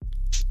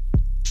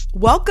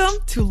Welcome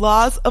to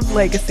Laws of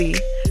Legacy.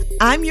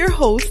 I'm your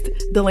host,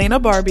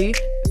 Delana Barbie,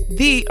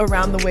 the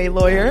Around the Way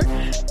lawyer.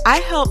 I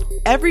help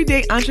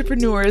everyday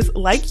entrepreneurs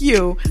like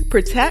you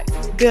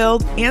protect,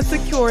 build, and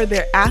secure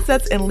their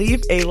assets and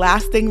leave a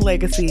lasting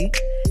legacy.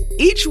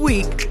 Each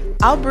week,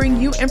 I'll bring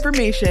you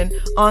information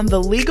on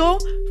the legal,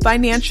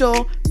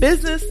 financial,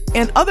 business,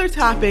 and other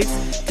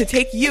topics to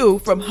take you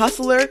from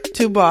hustler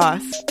to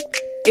boss.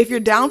 If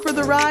you're down for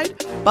the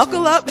ride,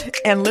 buckle up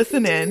and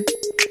listen in.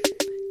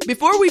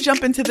 Before we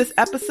jump into this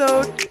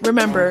episode,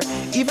 remember,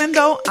 even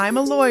though I'm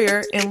a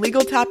lawyer and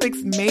legal topics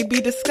may be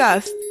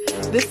discussed,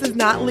 this is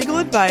not legal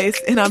advice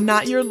and I'm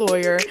not your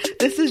lawyer.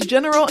 This is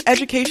general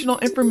educational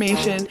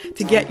information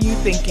to get you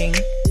thinking.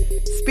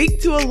 Speak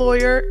to a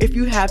lawyer if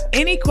you have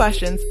any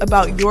questions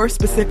about your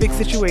specific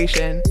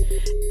situation.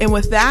 And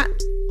with that,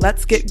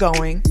 let's get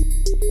going.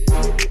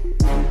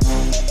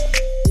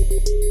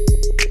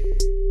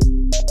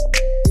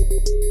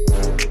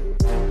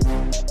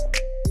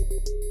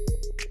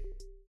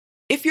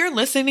 If you're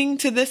listening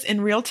to this in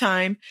real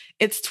time,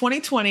 it's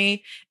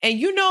 2020, and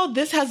you know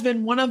this has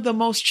been one of the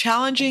most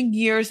challenging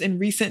years in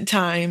recent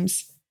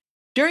times.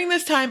 During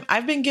this time,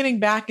 I've been getting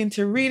back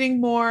into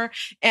reading more,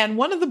 and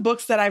one of the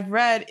books that I've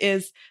read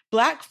is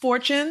Black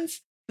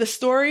Fortunes, the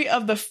story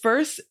of the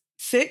first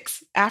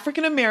 6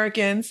 African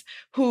Americans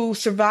who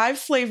survived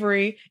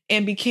slavery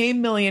and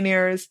became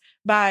millionaires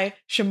by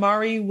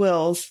Shamari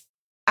Wills.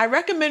 I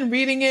recommend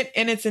reading it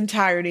in its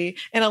entirety,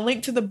 and a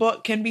link to the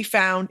book can be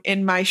found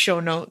in my show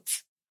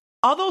notes.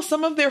 Although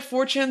some of their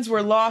fortunes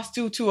were lost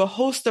due to a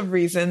host of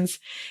reasons,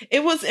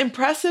 it was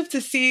impressive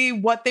to see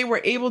what they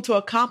were able to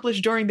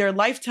accomplish during their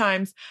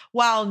lifetimes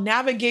while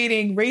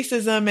navigating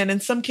racism and in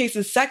some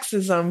cases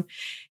sexism.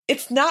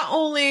 It's not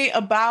only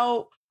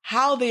about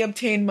how they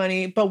obtained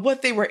money, but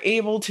what they were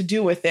able to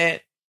do with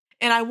it.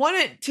 And I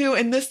wanted to,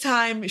 in this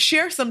time,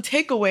 share some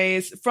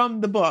takeaways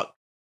from the book.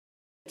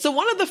 So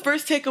one of the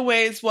first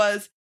takeaways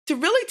was to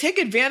really take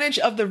advantage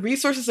of the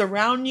resources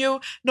around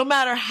you, no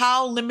matter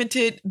how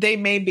limited they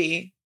may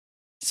be.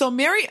 So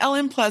Mary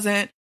Ellen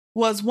Pleasant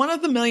was one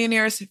of the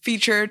millionaires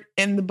featured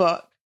in the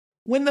book.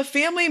 When the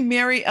family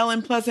Mary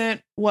Ellen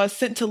Pleasant was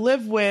sent to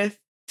live with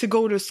to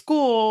go to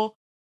school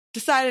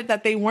decided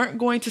that they weren't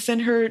going to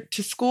send her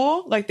to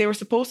school like they were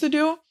supposed to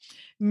do,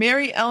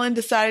 Mary Ellen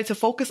decided to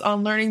focus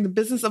on learning the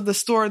business of the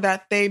store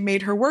that they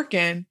made her work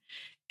in.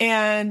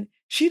 And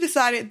she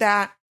decided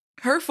that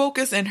her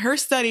focus and her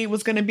study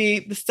was going to be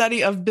the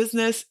study of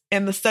business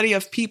and the study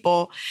of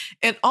people.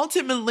 And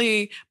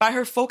ultimately, by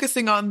her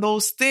focusing on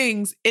those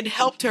things, it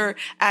helped her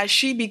as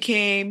she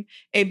became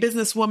a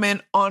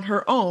businesswoman on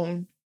her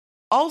own.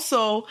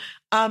 Also,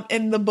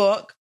 in the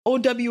book,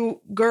 O.W.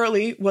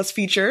 Gurley was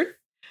featured.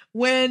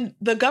 When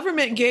the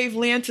government gave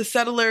land to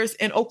settlers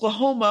in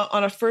Oklahoma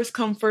on a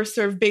first-come,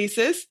 first-served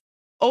basis,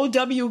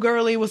 O.W.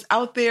 Gurley was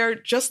out there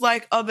just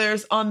like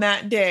others on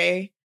that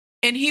day,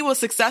 and he was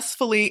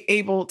successfully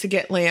able to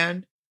get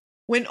land.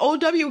 When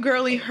O.W.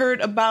 Gurley heard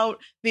about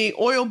the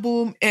oil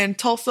boom in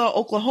Tulsa,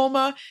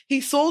 Oklahoma,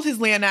 he sold his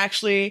land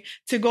actually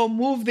to go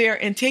move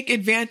there and take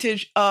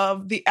advantage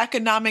of the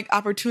economic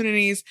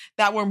opportunities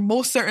that were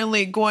most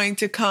certainly going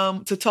to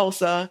come to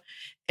Tulsa.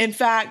 In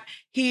fact,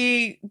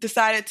 he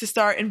decided to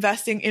start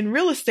investing in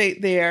real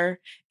estate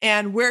there,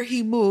 and where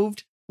he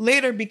moved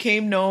later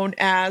became known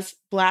as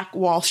Black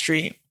Wall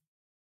Street.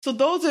 So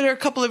those are a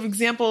couple of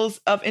examples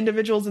of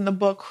individuals in the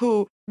book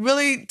who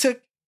really took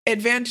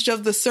advantage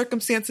of the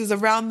circumstances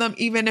around them.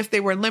 Even if they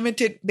were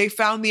limited, they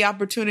found the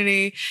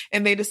opportunity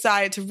and they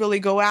decided to really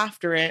go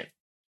after it.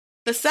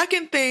 The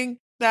second thing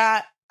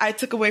that I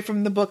took away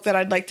from the book that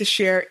I'd like to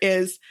share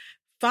is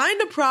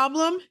find a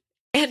problem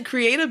and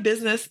create a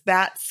business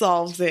that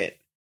solves it.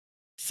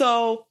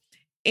 So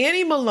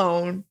Annie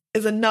Malone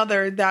is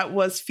another that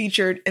was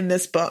featured in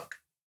this book.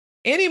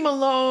 Annie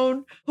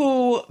Malone,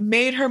 who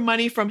made her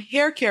money from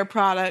hair care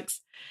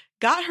products,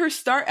 got her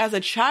start as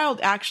a child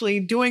actually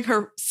doing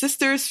her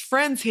sister's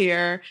friend's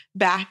hair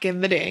back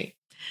in the day.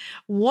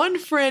 One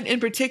friend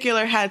in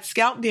particular had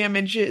scalp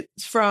damage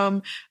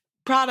from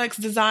products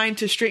designed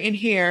to straighten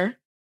hair.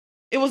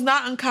 It was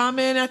not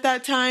uncommon at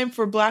that time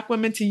for Black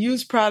women to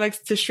use products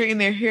to straighten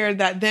their hair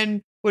that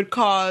then would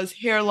cause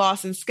hair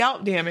loss and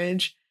scalp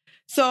damage.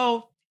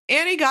 So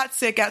Annie got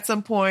sick at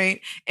some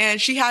point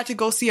and she had to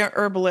go see an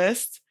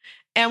herbalist.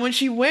 And when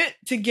she went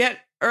to get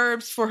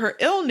herbs for her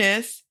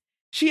illness,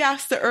 she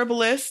asked the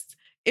herbalist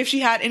if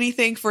she had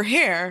anything for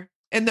hair.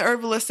 And the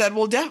herbalist said,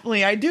 well,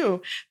 definitely, I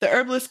do. The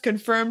herbalist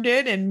confirmed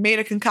it and made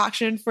a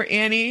concoction for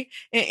Annie.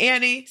 And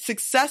Annie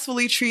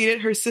successfully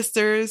treated her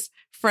sister's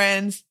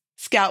friend's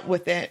scalp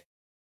with it.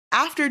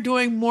 After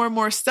doing more and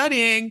more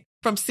studying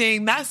from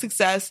seeing that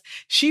success,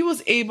 she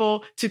was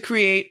able to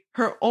create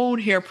her own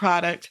hair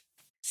product.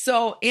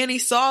 So Annie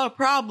saw a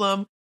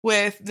problem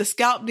with the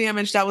scalp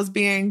damage that was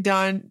being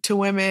done to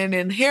women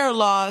and hair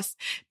loss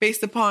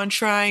based upon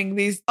trying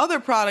these other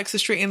products to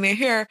straighten their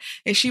hair,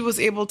 and she was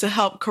able to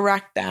help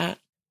correct that.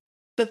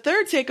 The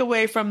third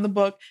takeaway from the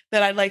book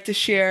that I'd like to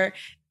share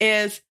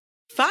is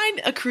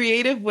find a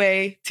creative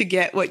way to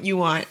get what you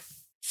want.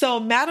 So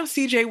Madam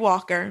C.J.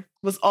 Walker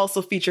was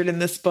also featured in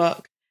this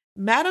book.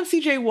 Madam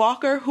C.J.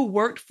 Walker, who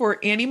worked for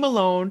Annie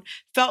Malone,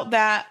 felt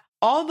that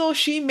although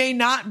she may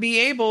not be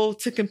able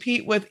to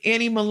compete with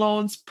Annie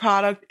Malone's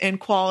product and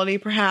quality,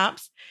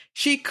 perhaps,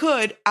 she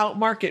could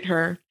outmarket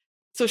her.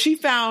 So she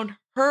found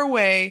her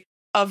way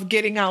of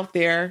getting out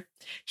there.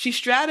 She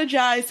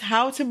strategized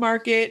how to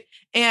market,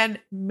 and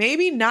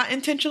maybe not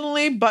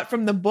intentionally, but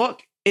from the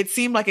book, it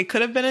seemed like it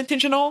could have been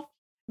intentional.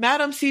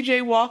 Madam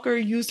C.J. Walker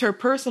used her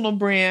personal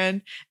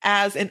brand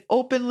as an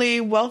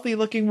openly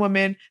wealthy-looking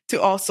woman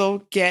to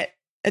also get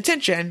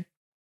attention.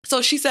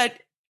 So she said,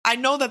 I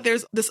know that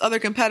there's this other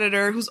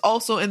competitor who's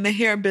also in the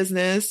hair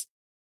business,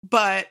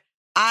 but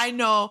I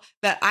know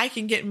that I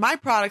can get my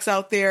products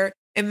out there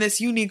in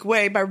this unique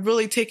way by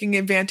really taking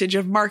advantage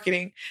of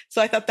marketing. So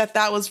I thought that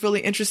that was really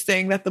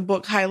interesting that the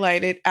book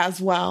highlighted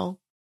as well.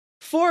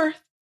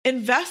 Fourth,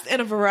 invest in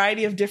a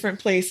variety of different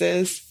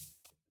places.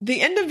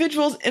 The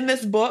individuals in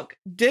this book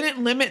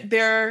didn't limit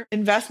their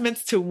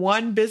investments to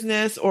one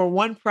business or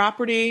one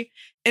property.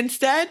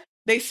 Instead,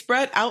 they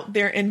spread out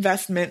their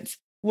investments,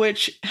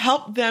 which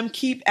helped them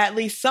keep at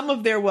least some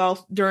of their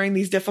wealth during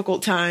these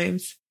difficult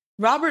times.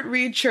 Robert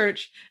Reed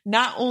Church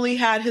not only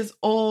had his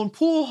own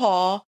pool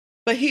hall,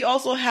 but he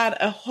also had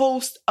a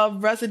host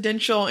of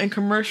residential and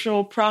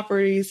commercial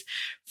properties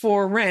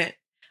for rent.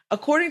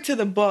 According to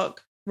the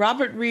book,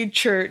 Robert Reed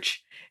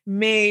Church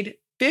made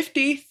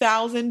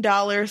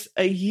 $50,000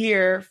 a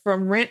year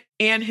from rent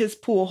and his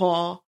pool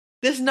hall.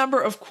 This number,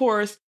 of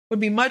course, would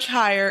be much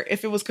higher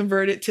if it was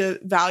converted to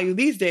value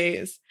these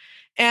days.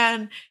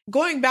 And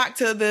going back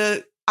to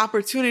the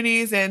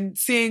opportunities and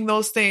seeing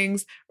those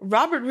things,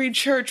 Robert Reed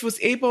Church was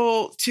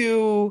able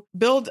to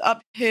build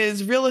up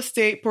his real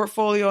estate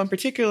portfolio in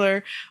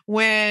particular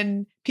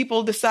when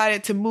people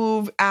decided to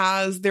move,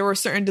 as there were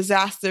certain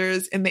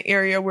disasters in the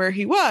area where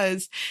he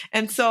was.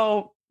 And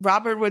so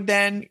Robert would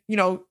then,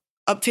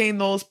 obtain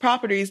those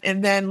properties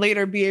and then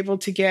later be able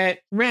to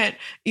get rent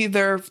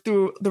either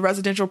through the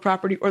residential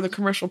property or the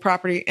commercial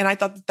property. And I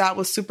thought that that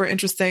was super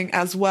interesting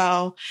as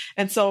well.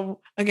 And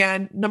so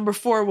again, number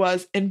 4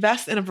 was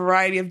invest in a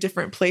variety of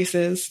different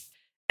places.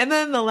 And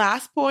then the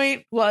last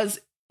point was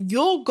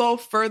you'll go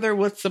further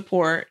with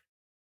support.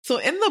 So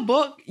in the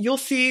book, you'll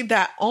see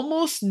that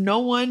almost no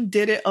one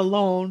did it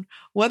alone,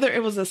 whether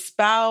it was a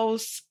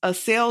spouse, a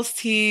sales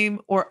team,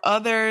 or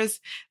others.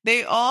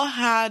 They all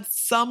had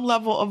some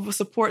level of a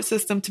support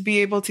system to be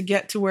able to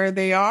get to where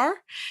they are.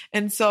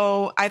 And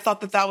so I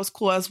thought that that was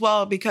cool as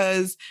well,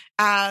 because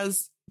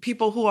as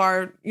people who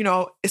are,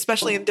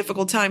 especially in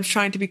difficult times,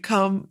 trying to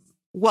become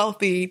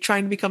wealthy,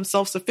 trying to become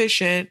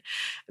self-sufficient,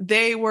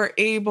 they were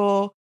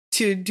able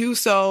to do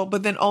so,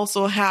 but then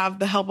also have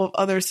the help of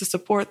others to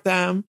support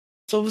them.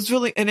 So it was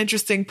really an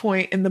interesting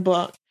point in the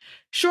book.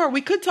 Sure,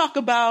 we could talk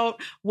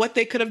about what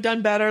they could have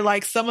done better.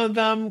 Like some of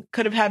them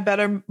could have had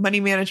better money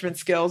management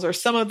skills, or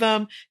some of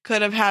them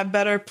could have had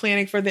better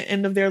planning for the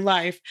end of their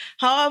life.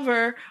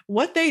 However,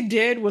 what they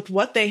did with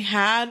what they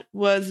had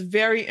was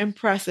very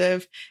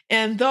impressive.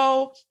 And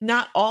though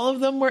not all of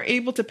them were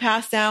able to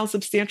pass down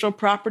substantial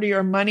property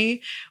or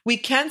money, we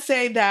can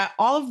say that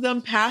all of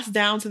them passed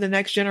down to the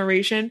next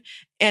generation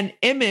an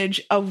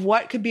image of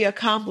what could be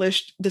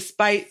accomplished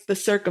despite the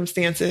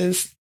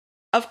circumstances.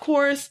 Of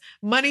course,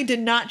 money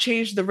did not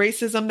change the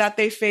racism that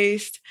they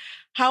faced.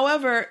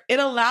 However, it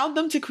allowed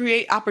them to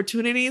create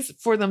opportunities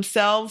for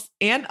themselves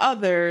and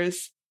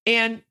others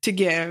and to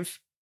give.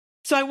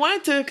 So I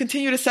wanted to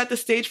continue to set the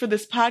stage for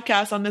this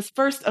podcast on this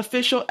first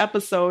official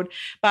episode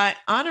by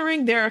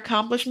honoring their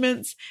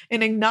accomplishments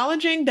and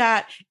acknowledging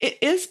that it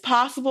is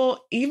possible,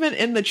 even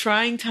in the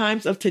trying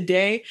times of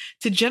today,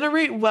 to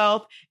generate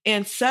wealth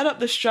and set up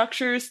the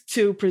structures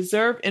to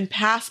preserve and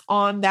pass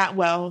on that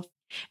wealth.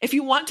 If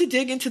you want to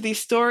dig into these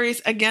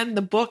stories, again,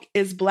 the book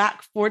is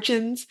Black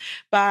Fortunes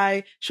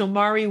by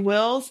Shomari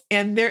Wills,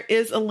 and there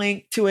is a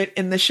link to it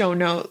in the show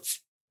notes.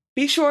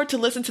 Be sure to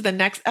listen to the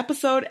next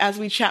episode as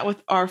we chat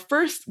with our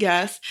first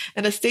guest,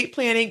 an estate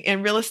planning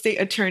and real estate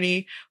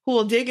attorney who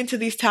will dig into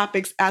these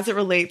topics as it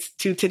relates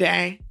to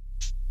today.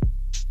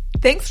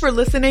 Thanks for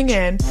listening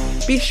in.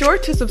 Be sure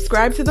to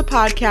subscribe to the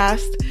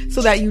podcast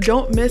so that you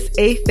don't miss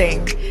a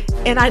thing.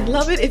 And I'd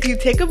love it if you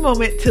take a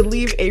moment to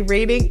leave a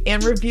rating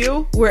and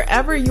review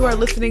wherever you are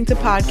listening to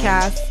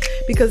podcasts,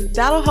 because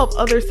that'll help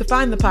others to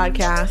find the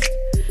podcast.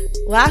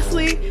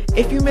 Lastly,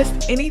 if you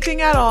missed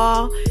anything at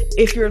all,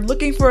 if you're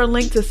looking for a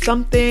link to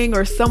something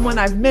or someone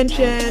I've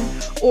mentioned,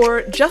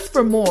 or just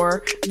for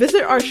more,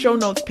 visit our show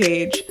notes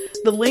page.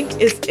 The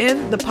link is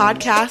in the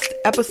podcast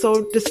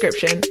episode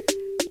description.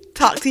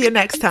 Talk to you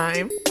next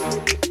time.